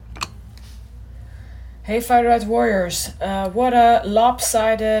Hey Fighter Rat Warriors, what a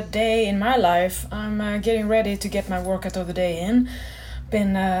lopsided day in my life. I'm getting ready to get my workout of the day in.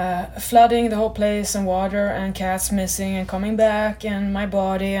 Been flooding the whole place and water and cats missing and coming back and my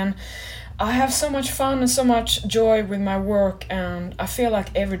body, and I have so much fun and so much joy with my work, and I feel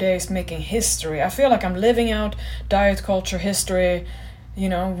like every day is making history. I feel like I'm living out diet culture history,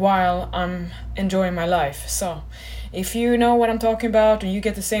 while I'm enjoying my life. So if you know what I'm talking about and you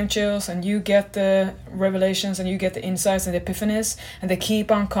get the same chills and you get the revelations and you get the insights and the epiphanies and they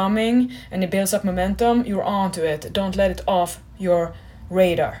keep on coming and it builds up momentum, you're on to it. Don't let it off your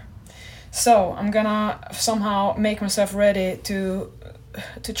radar. So I'm gonna somehow make myself ready to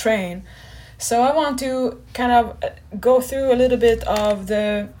train. So I want to kind of go through a little bit of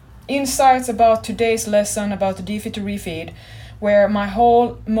the insights about today's lesson about the DEFEED to REFEED, where my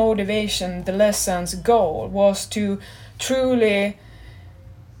whole motivation, the lesson's goal, was to truly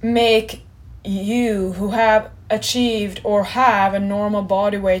make you who have achieved or have a normal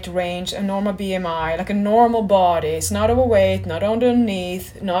body weight range, a normal BMI, like a normal body. It's not overweight, not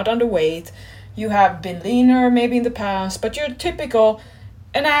underneath, not underweight. You have been leaner maybe in the past, but you're typical,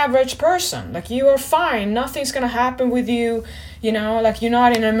 an average person. Like, you are fine. Nothing's gonna happen with you. Like, you're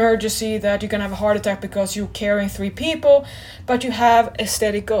not in an emergency that you're gonna have a heart attack because you're carrying 3 people, but you have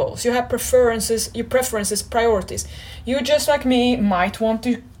aesthetic goals. You have preferences, priorities. You, just like me, might want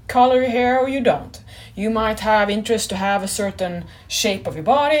to color your hair or you don't. You might have interest to have a certain shape of your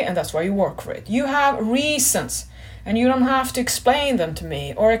body, and that's why you work for it. You have reasons, and you don't have to explain them to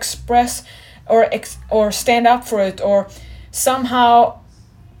me or express or stand up for it or somehow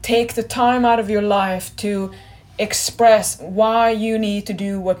take the time out of your life to express why you need to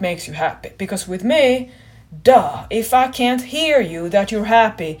do what makes you happy. Because with me, if I can't hear you that you're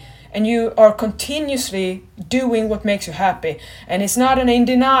happy and you are continuously doing what makes you happy, and it's not an in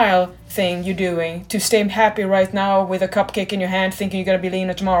denial thing you're doing to stay happy right now with a cupcake in your hand thinking you're gonna be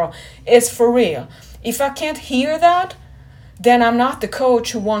leaner tomorrow. It's for real. If I can't hear that, then I'm not the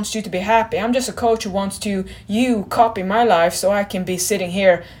coach who wants you to be happy. I'm just a coach who wants you copy my life so I can be sitting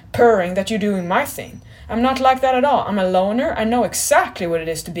here purring that you're doing my thing. I'm not like that at all. I'm a loner. I know exactly what it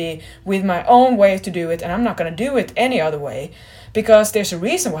is to be with my own way to do it, and I'm not going to do it any other way, because there's a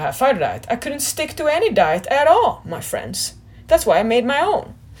reason why I fight a diet. I couldn't stick to any diet at all, my friends. That's why I made my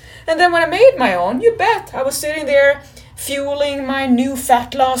own. And then when I made my own, you bet I was sitting there fueling my new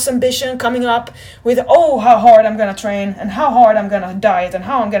fat loss ambition, coming up with, how hard I'm gonna train and how hard I'm gonna diet and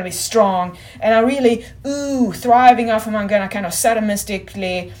how I'm gonna be strong, and I really thriving off of, I'm gonna kind of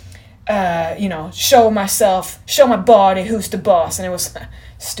satanistically show my body who's the boss. And it was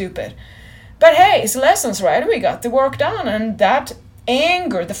stupid, but hey, it's lessons, right? We got the work done, and that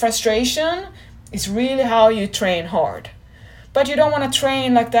anger, the frustration, is really how you train hard. But you don't want to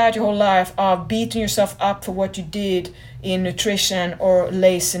train like that your whole life, of beating yourself up for what you did in nutrition or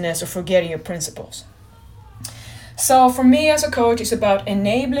laziness or forgetting your principles. So for me as a coach, it's about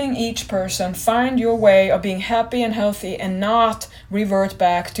enabling each person find your way of being happy and healthy and not revert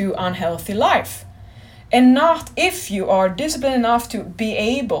back to unhealthy life. And not if you are disciplined enough to be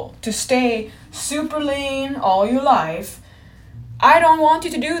able to stay super lean all your life. I don't want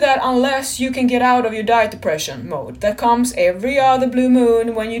you to do that unless you can get out of your diet depression mode that comes every other blue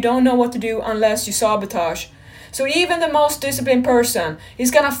moon when you don't know what to do unless you sabotage. So even the most disciplined person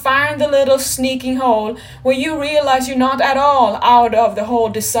is gonna find the little sneaking hole where you realize you're not at all out of the whole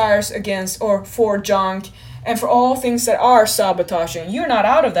desires against or for junk and for all things that are sabotaging. You're not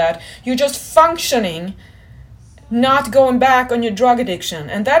out of that. You're just functioning, not going back on your drug addiction,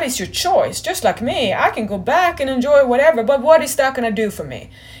 and that is your choice. Just like me, I can go back and enjoy whatever, but what is that going to do for me?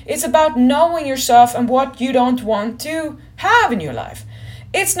 It's about knowing yourself and what you don't want to have in your life.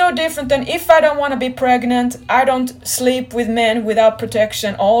 It's no different than if I don't want to be pregnant, I don't sleep with men without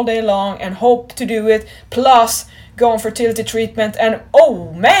protection all day long and hope to do it, plus go on fertility treatment and,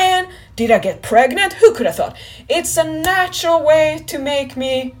 oh man, did I get pregnant? Who could have thought? It's a natural way to make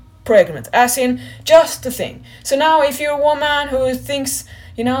me pregnant, as in just the thing. So now if you're a woman who thinks,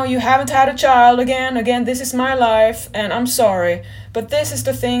 you haven't had a child, again, this is my life and I'm sorry, but this is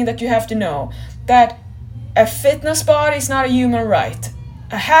the thing that you have to know, that a fitness body is not a human right.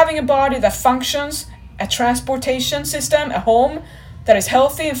 Having a body that functions, a transportation system, a home that is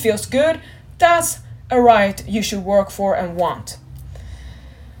healthy and feels good, that's a right you should work for and want.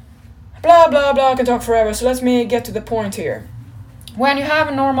 Blah, blah, blah, I can talk forever, so let me get to the point here. When you have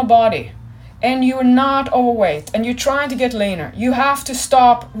a normal body and you're not overweight and you're trying to get leaner, you have to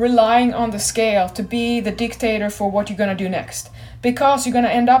stop relying on the scale to be the dictator for what you're going to do next. Because you're going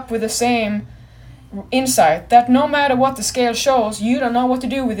to end up with the same insight that no matter what the scale shows, you don't know what to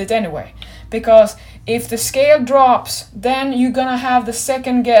do with it anyway. Because if the scale drops, then you're gonna have the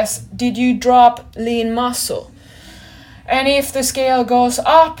second guess, did you drop lean muscle? And if the scale goes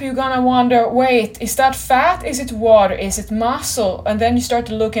up, you're gonna wonder, wait, is that fat? Is it water? Is it muscle? And then you start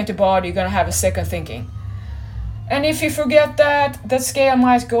to look at the body, you're gonna have a second thinking. And if you forget that, that scale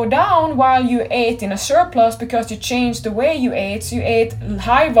might go down while you ate in a surplus because you changed the way you ate. So you ate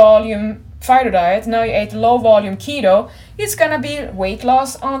high volume fighter diet, now you ate low volume keto. It's gonna be weight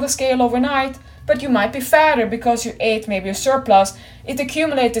loss on the scale overnight, but you might be fatter because you ate maybe a surplus. It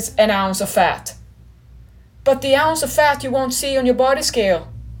accumulated an ounce of fat. But the ounce of fat you won't see on your body scale.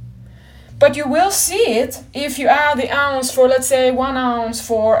 But you will see it if you add the ounce for, let's say, 1 ounce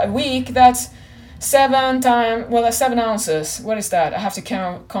for a week. That's 7 ounces. What is that? I have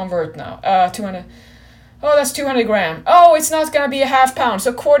to convert now. 200. Oh, that's 200 grams. Oh, it's not going to be a half pound.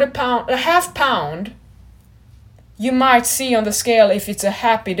 So a half pound, you might see on the scale if it's a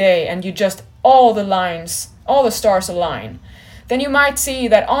happy day and you just, all the stars align. Then you might see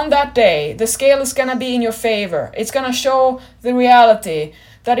that on that day, the scale is going to be in your favor. It's going to show the reality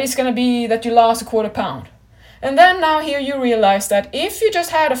that it's going to be that you lost a quarter pound. And then now here you realize that if you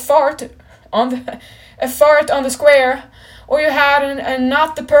just had a fart on the square, or you had a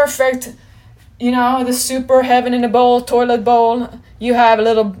not the perfect, the super heaven in a bowl, toilet bowl, you have a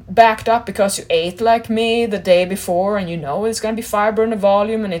little backed up because you ate like me the day before and you know it's going to be fiber in the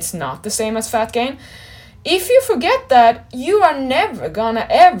volume and it's not the same as fat gain. If you forget that, you are never gonna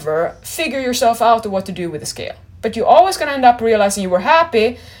ever figure yourself out what to do with the scale. But you're always gonna end up realizing you were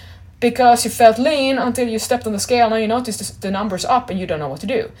happy because you felt lean until you stepped on the scale. Now you notice the numbers up and you don't know what to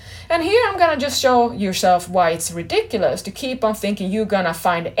do. And here I'm gonna just show yourself why it's ridiculous to keep on thinking you're gonna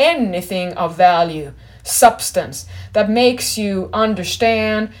find anything of value, substance, that makes you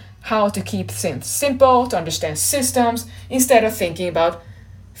understand how to keep things simple, to understand systems, instead of thinking about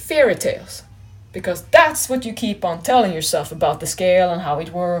fairy tales. Because that's what you keep on telling yourself about the scale and how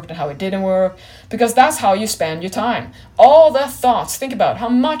it worked and how it didn't work. Because that's how you spend your time. All the thoughts, think about how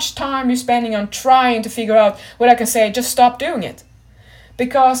much time you're spending on trying to figure out what I can say, just stop doing it.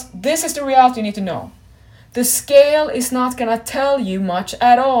 Because this is the reality you need to know. The scale is not going to tell you much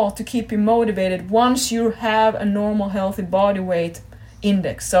at all to keep you motivated once you have a normal healthy body weight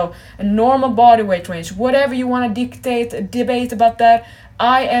index. So a normal body weight range, whatever you want to debate about that,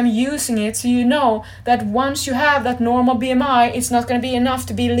 I am using it so you know that once you have that normal BMI, it's not going to be enough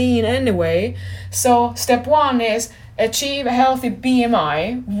to be lean anyway. So step 1 is achieve a healthy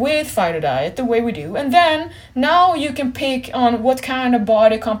BMI with fighter diet the way we do. And then now you can pick on what kind of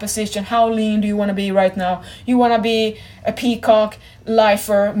body composition, how lean do you want to be right now. You want to be a peacock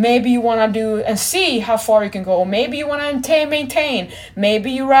lifer. Maybe you want to do and see how far you can go. Maybe you want to maintain.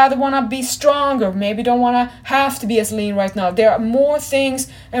 Maybe you rather want to be stronger. Maybe you don't want to have to be as lean right now. There are more things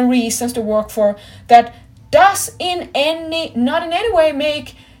and reasons to work for that does not in any way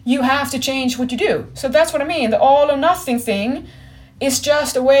make you have to change what you do. So that's what I mean. The all or nothing thing is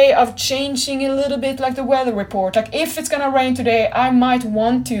just a way of changing a little bit, like the weather report. Like if it's gonna rain today, I might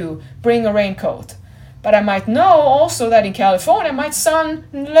want to bring a raincoat. But I might know also that in California it might sun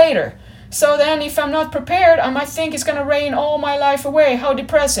later. So then if I'm not prepared, I might think it's gonna rain all my life away. How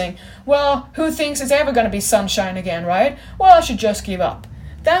depressing. Well, who thinks it's ever gonna be sunshine again, right? Well, I should just give up.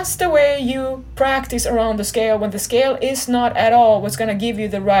 That's the way you practice around the scale when the scale is not at all what's going to give you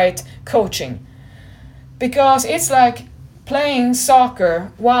the right coaching. Because it's like playing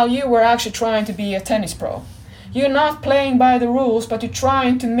soccer while you were actually trying to be a tennis pro. You're not playing by the rules, but you're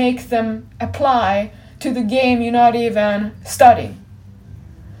trying to make them apply to the game you're not even studying.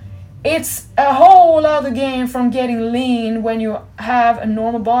 It's a whole other game from getting lean when you have a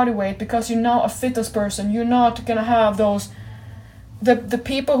normal body weight, because you're now a fitness person. You're not going to have those. The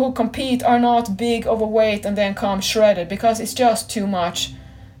people who compete are not big overweight and then come shredded, because it's just too much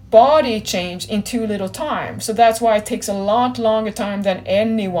body change in too little time. So that's why it takes a lot longer time than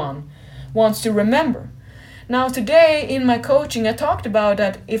anyone wants to remember. Now today in my coaching I talked about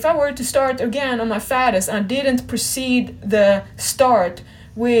that if I were to start again on my fattest and I didn't precede the start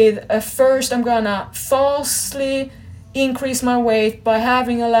with first I'm gonna falsely increase my weight by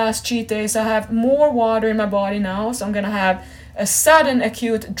having a last cheat day, so I have more water in my body now, so I'm gonna have a sudden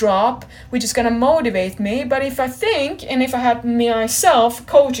acute drop, which is going to motivate me. But if I think, and if I had myself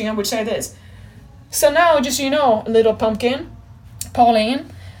coaching, I would say this. So now, just little pumpkin, Pauline,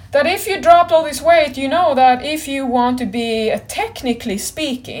 that if you dropped all this weight, you know that if you want to be, technically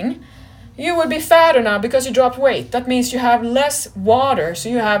speaking, you would be fatter now because you dropped weight. That means you have less water, so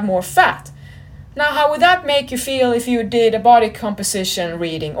you have more fat. Now, how would that make you feel if you did a body composition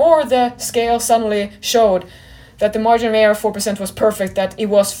reading, or the scale suddenly showed that the margin of error 4% was perfect, that it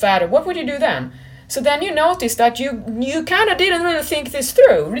was fatter, what would you do then? So then you notice that you kind of didn't really think this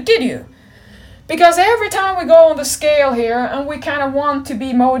through, did you? Because every time we go on the scale here and we kind of want to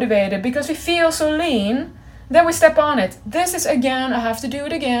be motivated because we feel so lean, then we step on it. This is again, I have to do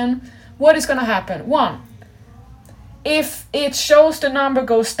it again. What is going to happen? 1, if it shows the number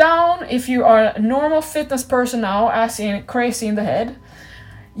goes down, if you are a normal fitness person now, as in crazy in the head,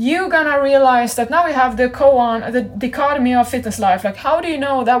 you're gonna realize that now we have the dichotomy of fitness life. Like, how do you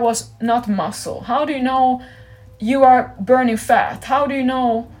know that was not muscle? How do you know you are burning fat? How do you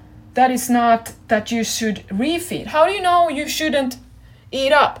know that it's not that you should refeed? How do you know you shouldn't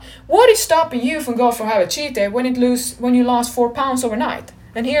eat up? What is stopping you from going for have a cheat day when you lost 4 pounds overnight?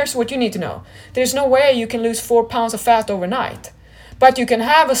 And here's what you need to know. There's no way you can lose 4 pounds of fat overnight. But you can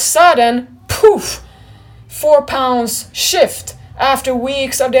have a sudden, poof, 4 pounds shift after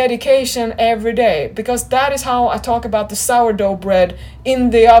weeks of dedication every day. Because that is how I talk about the sourdough bread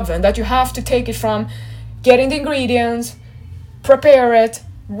in the oven. That you have to take it from getting the ingredients, prepare it,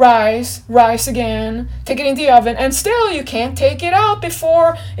 rise again, take it in the oven, and still you can't take it out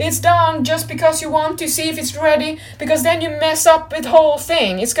before it's done just because you want to see if it's ready, because then you mess up the whole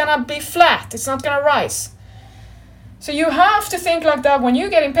thing. It's gonna be flat, it's not gonna rise. So you have to think like that when you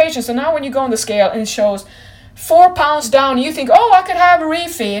get impatient. So now when you go on the scale and it shows 4 pounds down, you think, oh, I could have a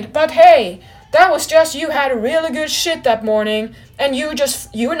refeed, but hey, that was just you had a really good shit that morning and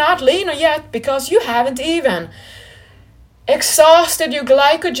you're not leaner yet because you haven't even exhausted your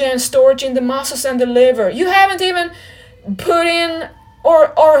glycogen storage in the muscles and the liver. You haven't even put in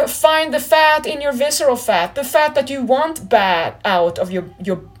or find the fat in your visceral fat, the fat that you want bad out of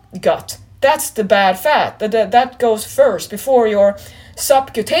your gut. That's the bad fat. That goes first before your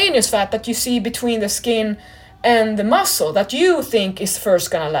subcutaneous fat that you see between the skin and the muscle that you think is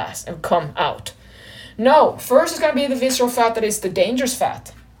first gonna last and come out. No, first is gonna be the visceral fat that is the dangerous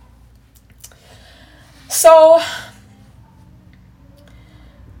fat. So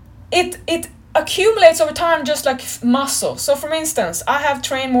it accumulates over time just like muscle. So for instance, I have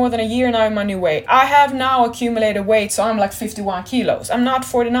trained more than a year now in my new weight. I have now accumulated weight, so I'm like 51 kilos. I'm not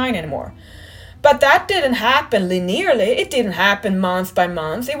 49 anymore. But that didn't happen linearly. It didn't happen month by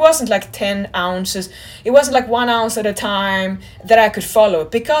month. It wasn't like 10 ounces. It wasn't like 1 ounce at a time that I could follow,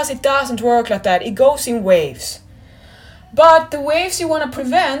 because it doesn't work like that. It goes in waves. But the waves you want to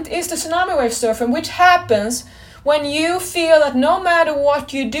prevent is the tsunami wave surfing, which happens when you feel that no matter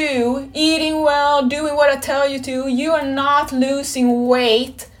what you do, eating well, doing what I tell you to, you are not losing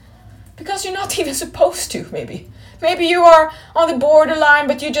weight because you're not even supposed to, maybe. Maybe you are on the borderline,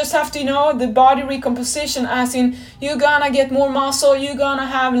 but you just have to know the body recomposition, as in you're gonna get more muscle, you're gonna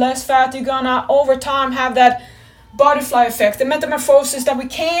have less fat, you're gonna over time have that butterfly effect, the metamorphosis that we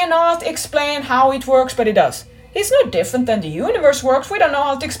cannot explain how it works, but it does. It's no different than the universe works. We don't know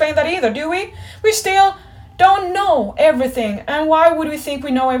how to explain that either, do we? We still don't know everything. And why would we think we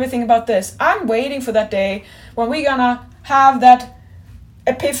know everything about this? I'm waiting for that day when we're gonna have that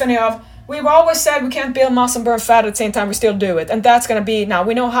epiphany of, we've always said we can't build muscle and burn fat at the same time, we still do it. And that's gonna be, now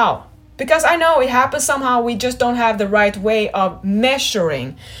we know how. Because I know it happens somehow, we just don't have the right way of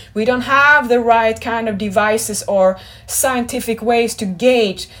measuring. We don't have the right kind of devices or scientific ways to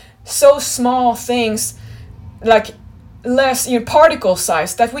gauge so small things like less particle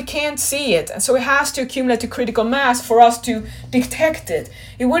size that we can't see it, and so it has to accumulate to critical mass for us to detect it.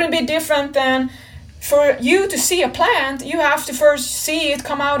 It wouldn't be different than for you to see a plant. You have to first see it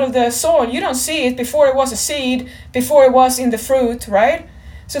come out of the soil. You don't see it before it was a seed, before it was in the fruit, right?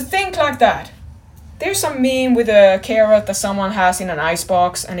 So think like that. There's some meme with a carrot that someone has in an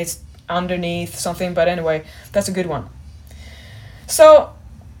icebox and it's underneath something, but anyway, that's a good one. So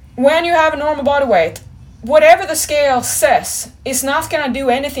when you have a normal body weight, whatever the scale says is not going to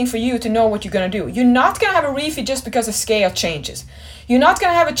do anything for you to know what you're going to do. You're not going to have a refeed just because the scale changes. You're not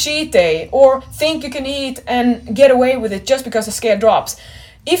going to have a cheat day or think you can eat and get away with it just because the scale drops.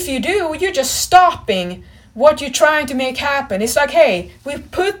 If you do, you're just stopping what you're trying to make happen. It's like, hey, we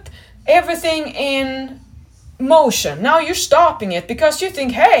put everything in motion. Now you're stopping it because you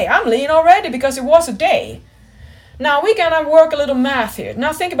think, hey, I'm lean already because it was a day. Now we're gonna work a little math here.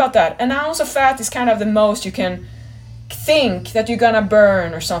 Now think about that. An ounce of fat is kind of the most you can think that you're gonna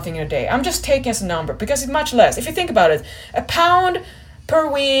burn or something in a day. I'm just taking as a number because it's much less. If you think about it, a pound per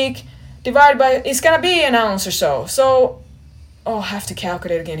week divided by, it's gonna be an ounce or so. So, I have to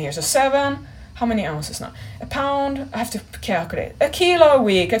calculate again here. So 7, how many ounces now? A pound, I have to calculate. A kilo a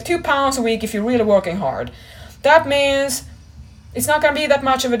week, 2 pounds a week if you're really working hard. That means it's not going to be that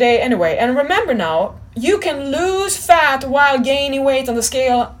much of a day anyway. And remember now, you can lose fat while gaining weight on the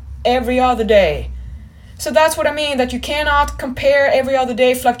scale every other day. So that's what I mean, that you cannot compare every other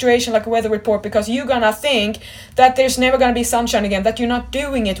day fluctuation like a weather report, because you're gonna think that there's never gonna be sunshine again, that you're not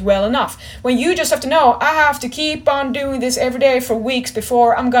doing it well enough. When you just have to know, I have to keep on doing this every day for weeks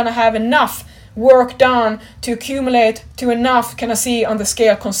before I'm gonna have enough work done to accumulate to enough can I see on the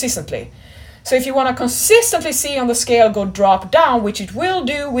scale consistently. So if you want to consistently see on the scale go drop down, which it will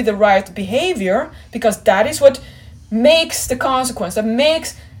do with the right behavior, because that is what makes the consequence, that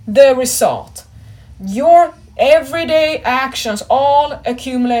makes the result. Your everyday actions all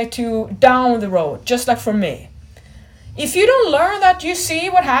accumulate to down the road, just like for me. If you don't learn that, you see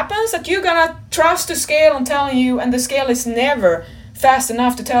what happens, that you're gonna trust the scale on telling you, and the scale is never fast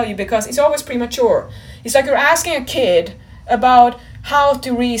enough to tell you because it's always premature. It's like you're asking a kid about how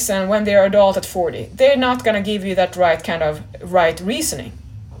to reason when they're adult at 40. They're not gonna give you that right kind of right reasoning.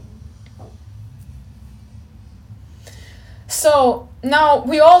 So now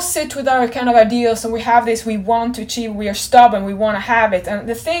we all sit with our kind of ideals, and we have this, we want to achieve, we are stubborn, we want to have it. And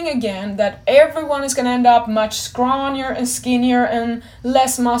the thing again, that everyone is going to end up much scrawnier and skinnier and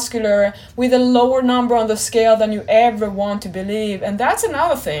less muscular with a lower number on the scale than you ever want to believe. And that's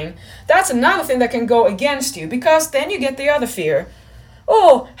another thing. That's another thing that can go against you, because then you get the other fear.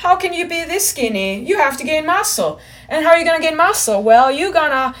 Oh, how can you be this skinny? You have to gain muscle. And how are you going to gain muscle? Well, you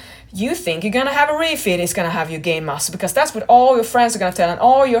think you're gonna have a refeed, it's gonna have you gain muscle, because that's what all your friends are gonna tell, and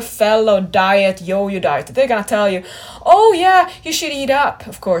all your fellow yo-yo diet, they're gonna tell you, oh yeah, you should eat up.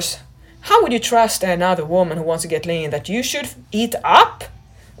 Of course, how would you trust another woman who wants to get lean that you should eat up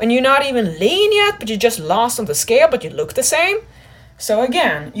when you're not even lean yet, but you just lost on the scale, but you look the same? So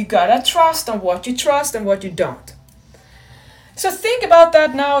again, you gotta trust on what you trust and what you don't. So think about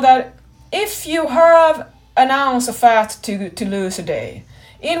that now, that if you have an ounce of fat to lose a day,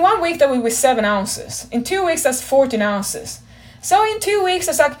 in 1 week that will be 7 ounces. In 2 weeks that's 14 ounces. So in 2 weeks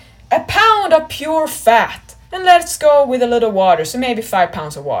that's like a pound of pure fat. And let's go with a little water, so maybe 5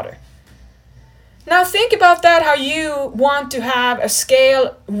 pounds of water. Now think about that, how you want to have a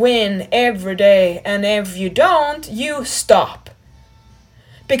scale win every day, and if you don't, you stop.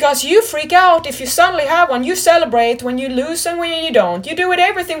 Because you freak out if you suddenly have one. You celebrate when you lose and when you don't. You do it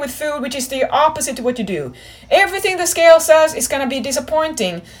everything with food, which is the opposite to what you do. Everything the scale says is going to be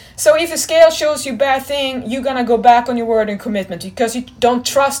disappointing. So if the scale shows you bad thing, you're going to go back on your word and commitment because you don't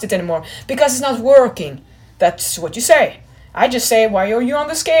trust it anymore. Because it's not working. That's what you say. I just say, why are you on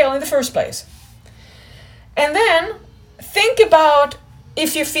the scale in the first place? And then think about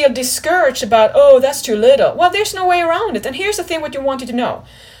if you feel discouraged about, oh, that's too little. Well, there's no way around it. And here's the thing what you want you to know.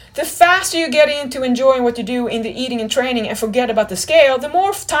 The faster you get into enjoying what you do in the eating and training and forget about the scale, the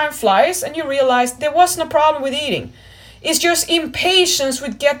more time flies and you realize there wasn't a problem with eating. It's just impatience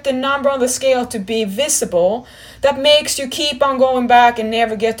with get the number on the scale to be visible that makes you keep on going back and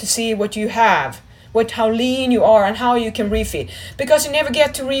never get to see what you have, how lean you are and how you can refeed. Because you never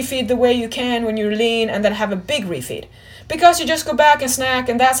get to refeed the way you can when you're lean and then have a big refeed. Because you just go back and snack,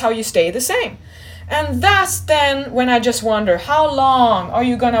 and that's how you stay the same. And that's then when I just wonder, how long are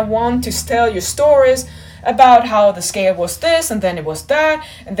you gonna want to tell your stories about how the scale was this, and then it was that,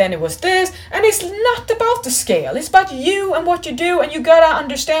 and then it was this, and it's not about the scale, it's about you and what you do, and you gotta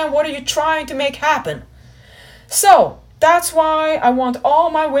understand what are you trying to make happen. So that's why I want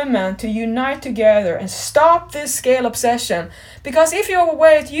all my women to unite together and stop this scale obsession. Because if you're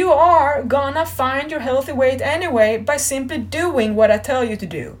overweight, you are gonna find your healthy weight anyway by simply doing what I tell you to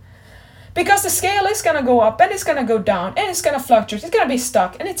do. Because the scale is gonna go up and it's gonna go down and it's gonna fluctuate, it's gonna be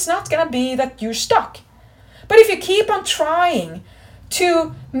stuck, and it's not gonna be that you're stuck. But if you keep on trying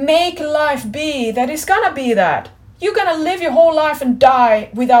to make life be that it's gonna be that, you're gonna live your whole life and die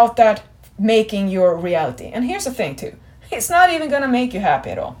without that making your reality. And here's the thing too. It's not even gonna make you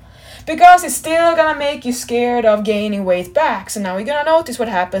happy at all. Because it's still gonna make you scared of gaining weight back. So now you're gonna notice what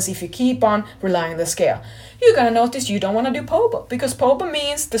happens if you keep on relying on the scale. You're gonna notice you don't wanna do POBA. Because POBA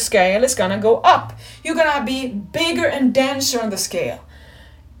means the scale is gonna go up. You're gonna be bigger and denser on the scale.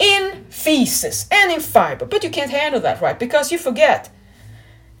 In feces and in fiber. But you can't handle that, right? Because you forget.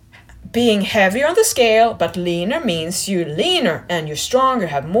 Being heavier on the scale, but leaner means you're leaner and you're stronger,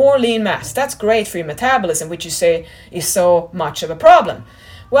 have more lean mass. That's great for your metabolism, which you say is so much of a problem.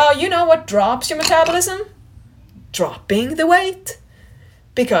 Well, you know what drops your metabolism? Dropping the weight.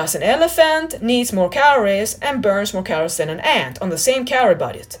 Because an elephant needs more calories and burns more calories than an ant on the same calorie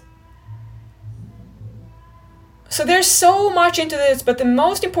budget. So there's so much into this, but the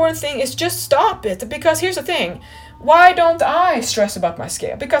most important thing is just stop it. Because here's the thing. Why don't I stress about my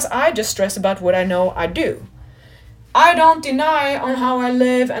scale? Because I just stress about what I know I do. I don't deny on how I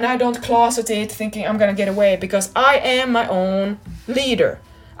live, and I don't closet it thinking I'm gonna get away, because I am my own leader.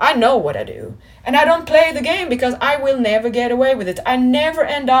 I know what I do. And I don't play the game because I will never get away with it. I never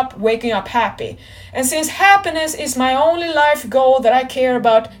end up waking up happy. And since happiness is my only life goal that I care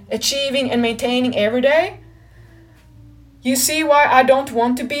about achieving and maintaining every day, you see why I don't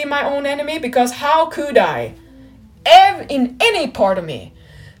want to be my own enemy? Because how could I, in any part of me,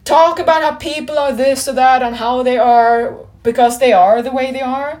 talk about how people are this or that and how they are because they are the way they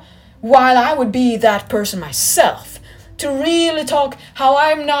are, while I would be that person myself? To really talk how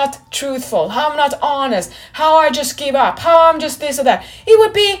I'm not truthful, how I'm not honest, how I just give up, how I'm just this or that. It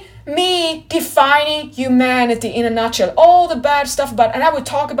would be me defining humanity in a nutshell. All the bad stuff about, and I would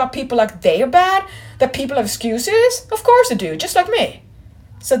talk about people like they are bad, that people have excuses. Of course they do, just like me.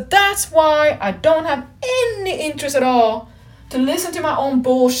 So that's why I don't have any interest at all to listen to my own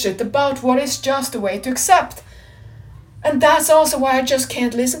bullshit about what is just a way to accept. And that's also why I just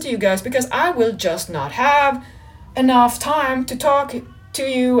can't listen to you guys, because I will just not have enough time to talk to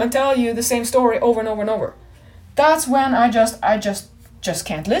you and tell you the same story over and over and over. That's when I just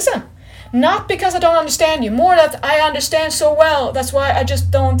can't listen. Not because I don't understand you, more that I understand so well. That's why I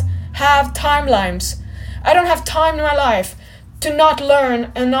just don't have timelines. I don't have time in my life to not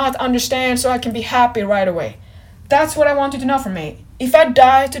learn and not understand so I can be happy right away. That's what I want you to know from me. If I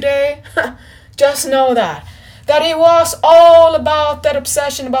die today, just know that it was all about that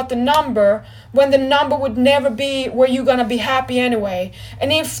obsession about the number, when the number would never be where you're gonna be happy anyway.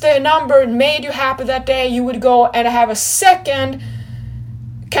 And if the number made you happy that day, you would go and have a second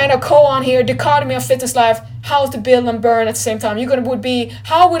kind of koan here, dichotomy of fitness life, how to build and burn at the same time. Would be,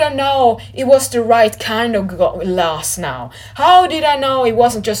 how would I know it was the right kind of loss now? How did I know it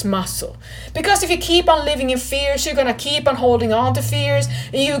wasn't just muscle? Because if you keep on living in fears, you're gonna keep on holding on to fears,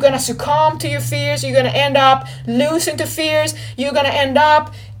 you're gonna succumb to your fears, you're gonna end up losing to fears, you're gonna end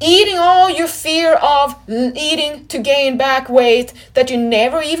up eating all your fear of eating to gain back weight that you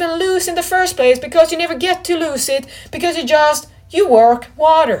never even lose in the first place, because you never get to lose it, because you work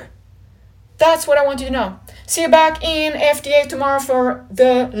water. That's what I want you to know. See you back in FD8 tomorrow for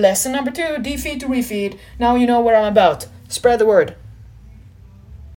the lesson number 2, defeed to refeed. Now you know what I'm about. Spread the word.